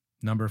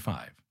Number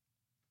 5.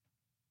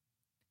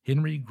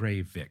 Henry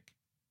Grey Vick.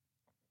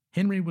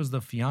 Henry was the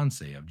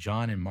fiancé of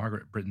John and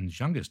Margaret Britain's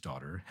youngest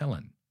daughter,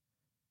 Helen.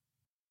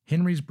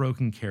 Henry's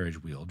broken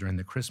carriage wheel during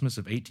the Christmas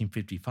of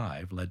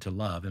 1855 led to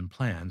love and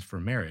plans for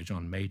marriage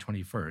on May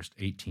 21st,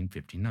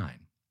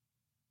 1859.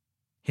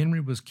 Henry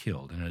was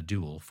killed in a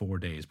duel 4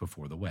 days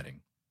before the wedding.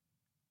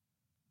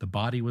 The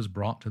body was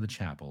brought to the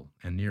chapel,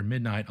 and near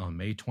midnight on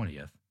May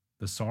 20th,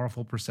 the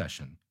sorrowful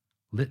procession,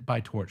 lit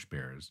by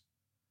torchbearers,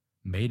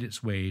 made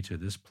its way to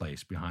this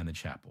place behind the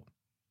chapel.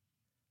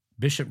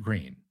 Bishop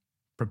Green,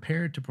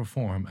 prepared to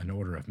perform an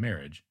order of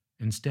marriage,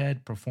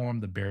 instead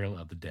performed the burial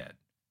of the dead.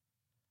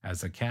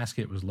 As the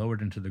casket was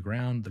lowered into the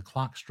ground, the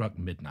clock struck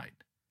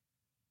midnight.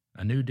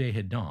 A new day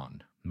had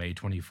dawned, May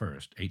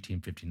 21st,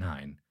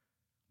 1859,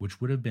 which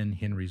would have been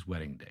Henry's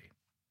wedding day.